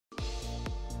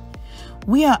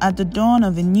We are at the dawn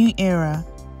of a new era.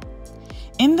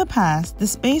 In the past, the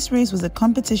space race was a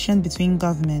competition between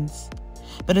governments.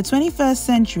 But the 21st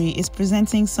century is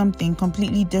presenting something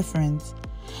completely different,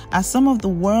 as some of the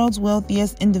world's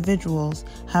wealthiest individuals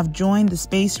have joined the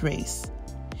space race.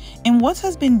 In what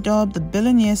has been dubbed the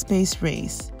billionaire space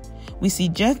race, we see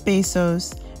Jeff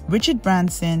Bezos, Richard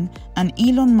Branson, and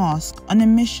Elon Musk on a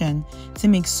mission to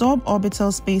make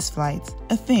suborbital spaceflights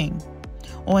a thing,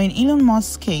 or in Elon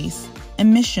Musk's case, a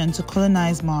mission to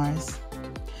colonize Mars.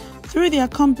 Through their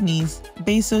companies,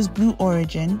 Bezos Blue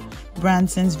Origin,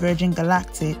 Branson's Virgin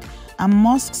Galactic, and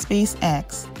Musk's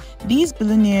SpaceX, these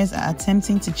billionaires are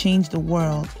attempting to change the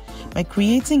world by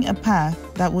creating a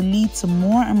path that will lead to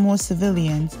more and more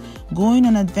civilians going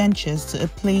on adventures to a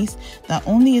place that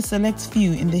only a select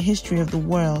few in the history of the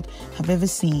world have ever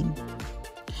seen.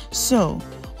 So,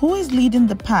 who is leading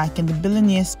the pack in the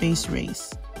billionaire space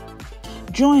race?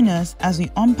 Join us as we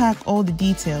unpack all the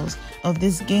details of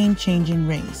this game-changing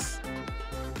race.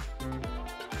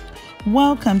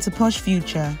 Welcome to Posh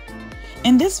Future.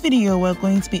 In this video, we're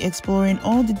going to be exploring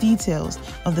all the details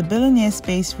of the billionaire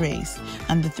space race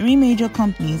and the three major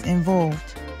companies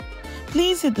involved.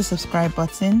 Please hit the subscribe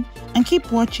button and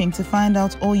keep watching to find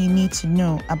out all you need to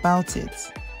know about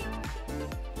it.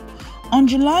 On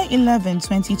July 11,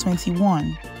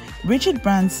 2021, Richard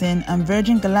Branson and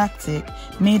Virgin Galactic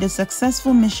made a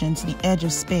successful mission to the edge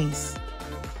of space.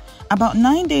 About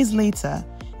 9 days later,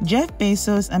 Jeff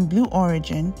Bezos and Blue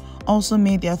Origin also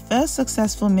made their first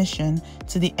successful mission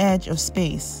to the edge of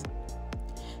space.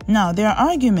 Now, there are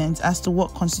arguments as to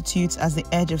what constitutes as the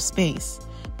edge of space,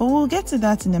 but we'll get to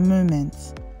that in a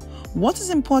moment. What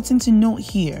is important to note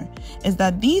here is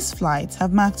that these flights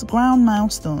have marked ground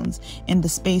milestones in the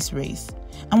space race,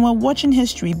 and we're watching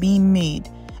history being made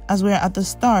as we're at the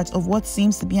start of what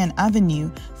seems to be an avenue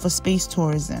for space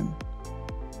tourism.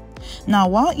 Now,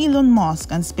 while Elon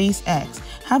Musk and SpaceX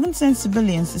haven't sent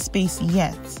civilians to space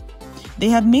yet, they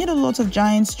have made a lot of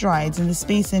giant strides in the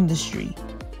space industry.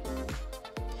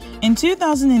 In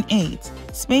 2008,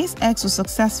 SpaceX was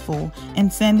successful in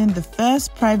sending the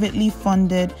first privately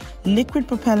funded liquid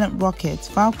propellant rocket,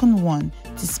 Falcon 1,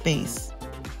 to space.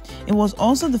 It was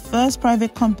also the first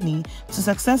private company to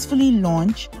successfully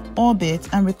launch, orbit,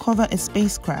 and recover a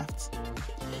spacecraft.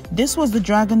 This was the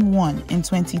Dragon 1 in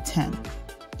 2010.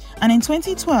 And in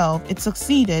 2012, it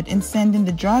succeeded in sending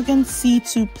the Dragon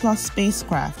C2 Plus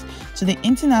spacecraft to the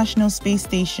International Space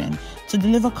Station to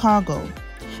deliver cargo,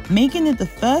 making it the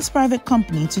first private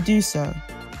company to do so.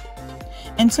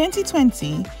 In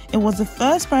 2020, it was the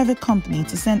first private company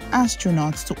to send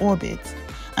astronauts to orbit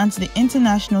and to the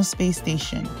International Space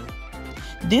Station.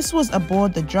 This was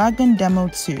aboard the Dragon Demo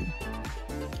 2.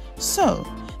 So,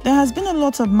 there has been a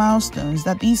lot of milestones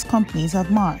that these companies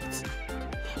have marked.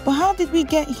 But how did we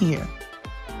get here?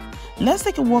 Let's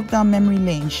take a walk down memory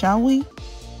lane, shall we?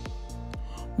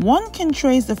 One can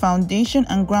trace the foundation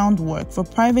and groundwork for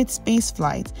private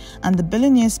spaceflight and the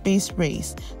billionaire space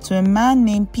race to a man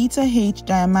named Peter H.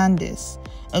 Diamandis,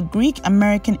 a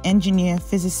Greek-American engineer,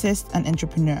 physicist, and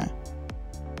entrepreneur.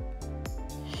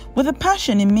 With a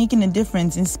passion in making a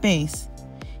difference in space,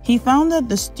 he founded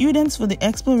the Students for the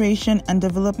Exploration and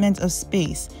Development of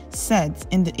Space, SEDS,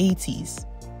 in the 80s.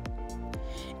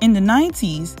 In the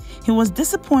 90s, he was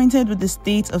disappointed with the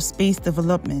state of space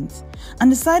development and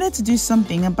decided to do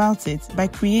something about it by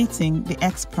creating the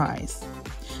X Prize.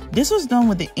 This was done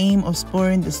with the aim of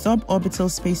spurring the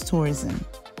suborbital space tourism.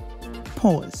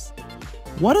 Pause.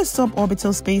 What is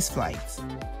suborbital spaceflight?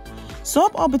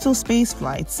 Suborbital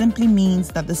spaceflight simply means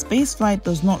that the spaceflight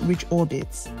does not reach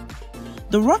orbit.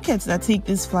 The rockets that take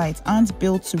this flight aren't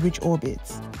built to reach orbit.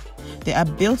 They are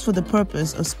built for the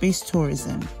purpose of space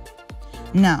tourism.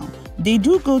 Now, they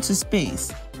do go to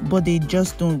space, but they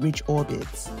just don't reach orbit.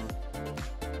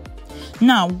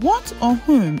 Now, what or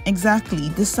whom exactly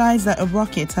decides that a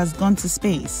rocket has gone to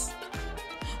space?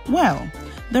 Well,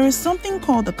 there is something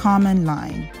called the Kármán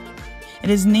line. It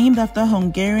is named after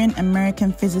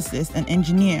Hungarian-American physicist and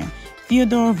engineer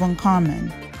Theodor von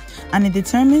Kármán, and it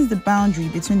determines the boundary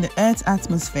between the Earth's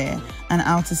atmosphere and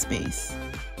outer space.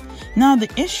 Now,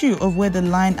 the issue of where the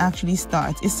line actually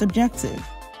starts is subjective.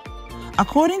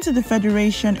 According to the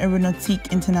Fédération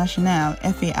Aéronautique Internationale,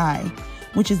 FAI,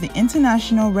 which is the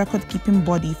international record-keeping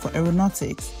body for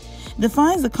aeronautics,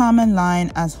 defines the Kármán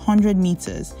line as 100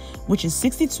 meters, which is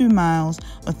 62 miles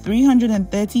or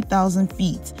 330,000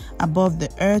 feet above the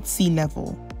Earth's sea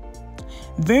level.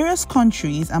 Various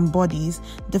countries and bodies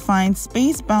define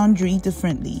space boundary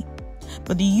differently,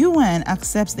 but the UN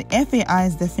accepts the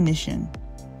FAI's definition.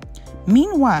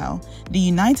 Meanwhile, the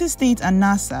United States and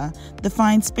NASA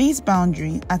defined space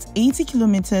boundary at 80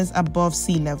 kilometers above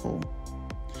sea level.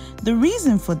 The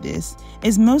reason for this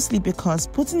is mostly because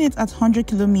putting it at 100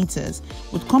 kilometers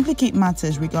would complicate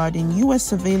matters regarding US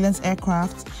surveillance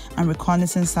aircraft and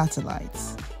reconnaissance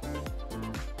satellites.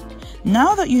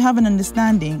 Now that you have an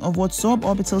understanding of what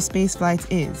suborbital spaceflight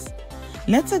is,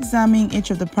 let's examine each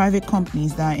of the private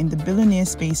companies that are in the billionaire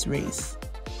space race.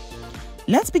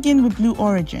 Let's begin with Blue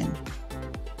Origin.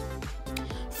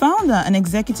 Founder and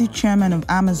executive chairman of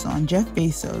Amazon, Jeff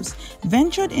Bezos,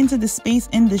 ventured into the space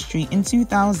industry in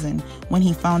 2000 when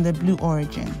he founded Blue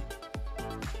Origin.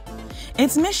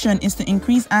 Its mission is to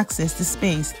increase access to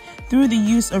space through the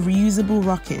use of reusable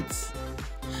rockets.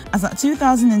 As of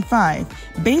 2005,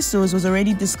 Bezos was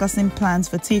already discussing plans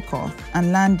for takeoff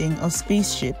and landing of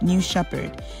spaceship New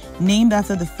Shepard, named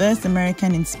after the first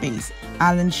American in space,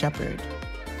 Alan Shepard.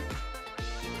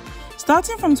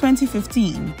 Starting from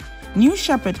 2015, New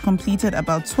Shepard completed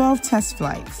about 12 test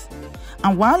flights,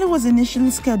 and while it was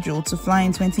initially scheduled to fly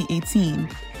in 2018,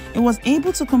 it was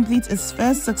able to complete its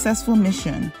first successful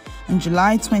mission on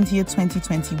July 20,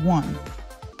 2021.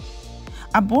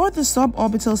 Aboard the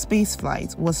suborbital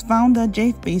spaceflight was founder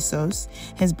Jeff Bezos,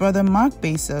 his brother Mark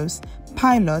Bezos,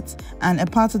 pilot and a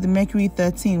part of the Mercury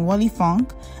 13 Wally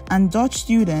Funk, and Dutch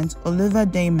student Oliver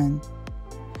Daemen.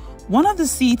 One of the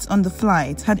seats on the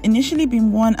flight had initially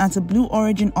been won at a Blue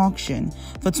Origin auction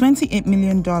for $28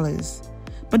 million,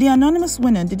 but the anonymous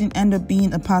winner didn't end up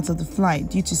being a part of the flight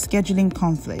due to scheduling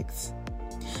conflicts.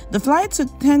 The flight took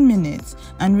 10 minutes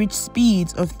and reached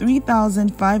speeds of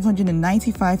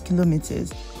 3,595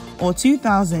 kilometers or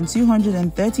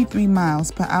 2,233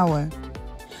 miles per hour,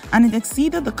 and it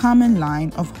exceeded the common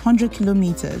line of 100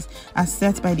 kilometers as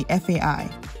set by the FAI.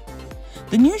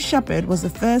 The New Shepard was the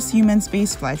first human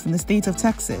spaceflight from the state of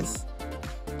Texas.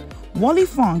 Wally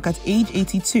Funk at age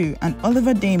 82 and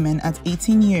Oliver Daemen at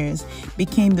 18 years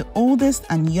became the oldest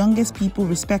and youngest people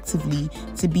respectively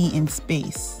to be in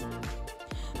space.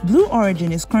 Blue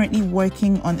Origin is currently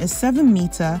working on a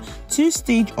 7-meter,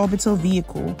 2-stage orbital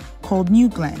vehicle called New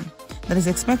Glenn that is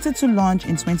expected to launch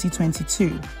in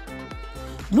 2022.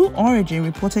 Blue Origin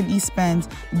reportedly spends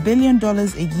 $1 billion a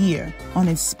year on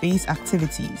its space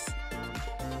activities.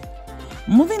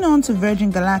 Moving on to Virgin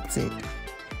Galactic,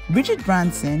 Richard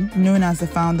Branson, known as the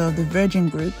founder of the Virgin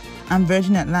Group and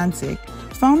Virgin Atlantic,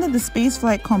 founded the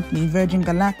spaceflight company Virgin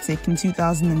Galactic in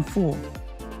 2004.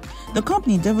 The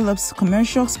company develops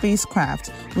commercial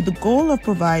spacecraft with the goal of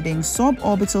providing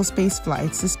suborbital space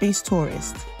flights to space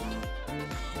tourists.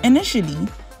 Initially,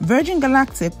 Virgin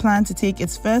Galactic planned to take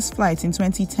its first flight in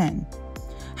 2010.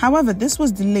 However, this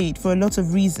was delayed for a lot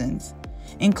of reasons,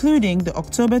 including the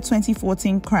October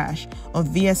 2014 crash of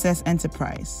VSS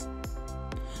Enterprise.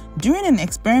 During an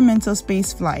experimental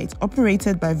space flight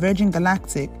operated by Virgin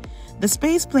Galactic, the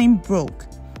spaceplane broke,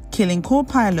 killing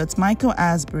co-pilot Michael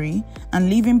Asbury and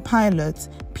leaving pilot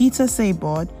Peter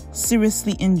Sabord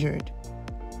seriously injured.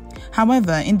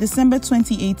 However, in December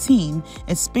 2018,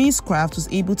 a spacecraft was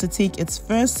able to take its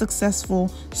first successful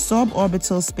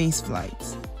suborbital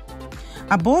spaceflight.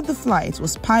 Aboard the flight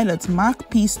was pilot Mark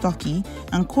P. Stockey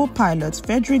and co-pilot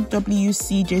Frederick W.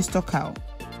 C.J. Stockow.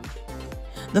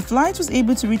 The flight was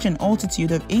able to reach an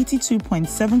altitude of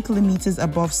 82.7 kilometers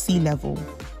above sea level,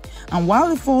 and while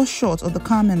it falls short of the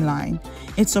common line,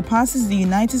 it surpasses the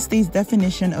United States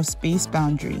definition of space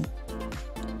boundary.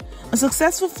 A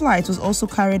successful flight was also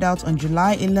carried out on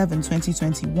July 11,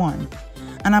 2021,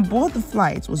 and aboard the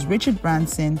flight was Richard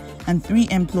Branson and 3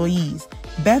 employees,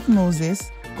 Beth Moses,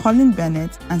 Colin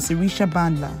Bennett, and Sirisha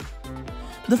Bandla.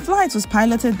 The flight was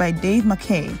piloted by Dave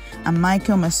McKay and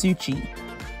Michael Masucci.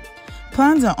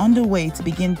 Plans are underway to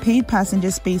begin paid passenger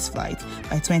spaceflight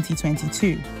by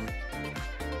 2022.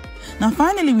 Now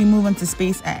finally, we move on to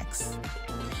SpaceX.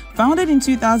 Founded in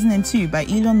 2002 by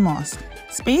Elon Musk,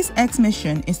 SpaceX's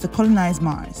mission is to colonize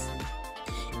Mars.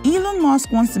 Elon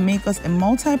Musk wants to make us a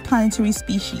multi-planetary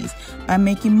species by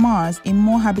making Mars a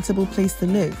more habitable place to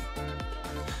live.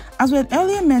 As we had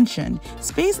earlier mentioned,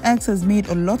 SpaceX has made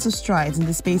a lot of strides in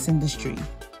the space industry.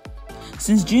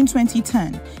 Since June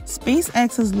 2010,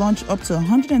 SpaceX has launched up to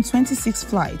 126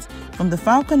 flights from the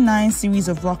Falcon 9 series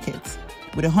of rockets,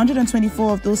 with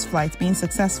 124 of those flights being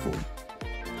successful.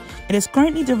 It is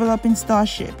currently developing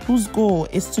Starship, whose goal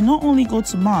is to not only go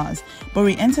to Mars, but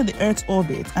re-enter the Earth's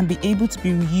orbit and be able to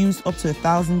be reused up to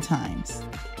 1,000 times.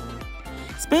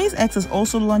 SpaceX has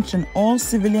also launched an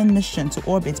all-civilian mission to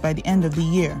orbit by the end of the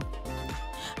year.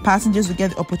 Passengers will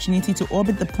get the opportunity to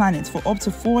orbit the planet for up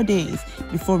to 4 days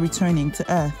before returning to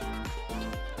Earth.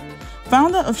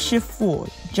 Founder of Shift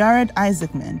Ford, Jared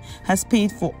Isaacman, has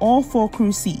paid for all 4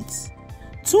 crew seats.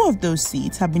 2 of those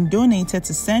seats have been donated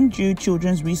to St. Jude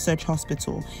Children's Research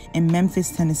Hospital in Memphis,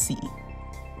 Tennessee.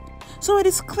 So it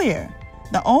is clear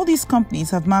that all these companies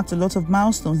have marked a lot of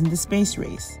milestones in the space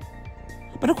race.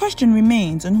 But the question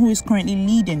remains on who is currently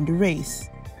leading the race.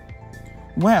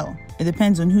 Well, it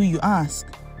depends on who you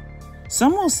ask.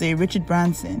 Some will say Richard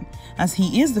Branson, as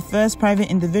he is the first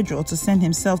private individual to send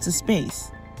himself to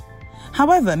space.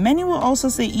 However, many will also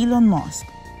say Elon Musk.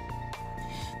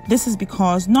 This is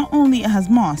because not only has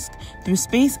Musk, through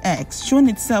SpaceX, shown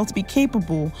itself to be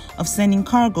capable of sending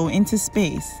cargo into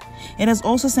space, it has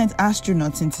also sent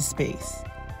astronauts into space.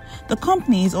 The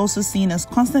company is also seen as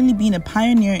constantly being a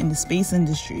pioneer in the space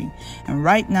industry, and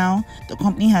right now, the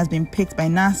company has been picked by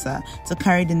NASA to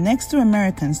carry the next 2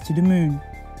 Americans to the moon.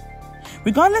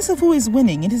 Regardless of who is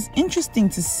winning, it is interesting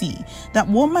to see that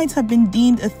what might have been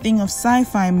deemed a thing of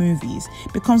sci-fi movies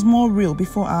becomes more real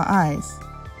before our eyes.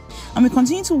 And we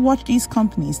continue to watch these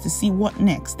companies to see what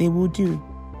next they will do.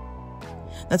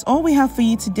 That's all we have for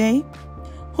you today.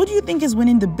 Who do you think is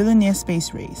winning the billionaire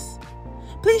space race?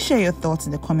 Please share your thoughts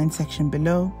in the comment section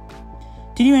below.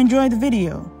 Did you enjoy the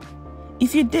video?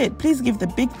 If you did, please give the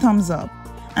big thumbs up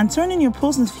and turn on your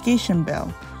post notification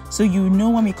bell so you know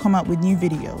when we come out with new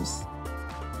videos.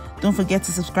 Don't forget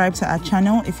to subscribe to our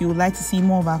channel if you would like to see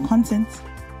more of our content.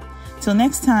 Till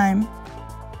next time,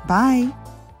 bye.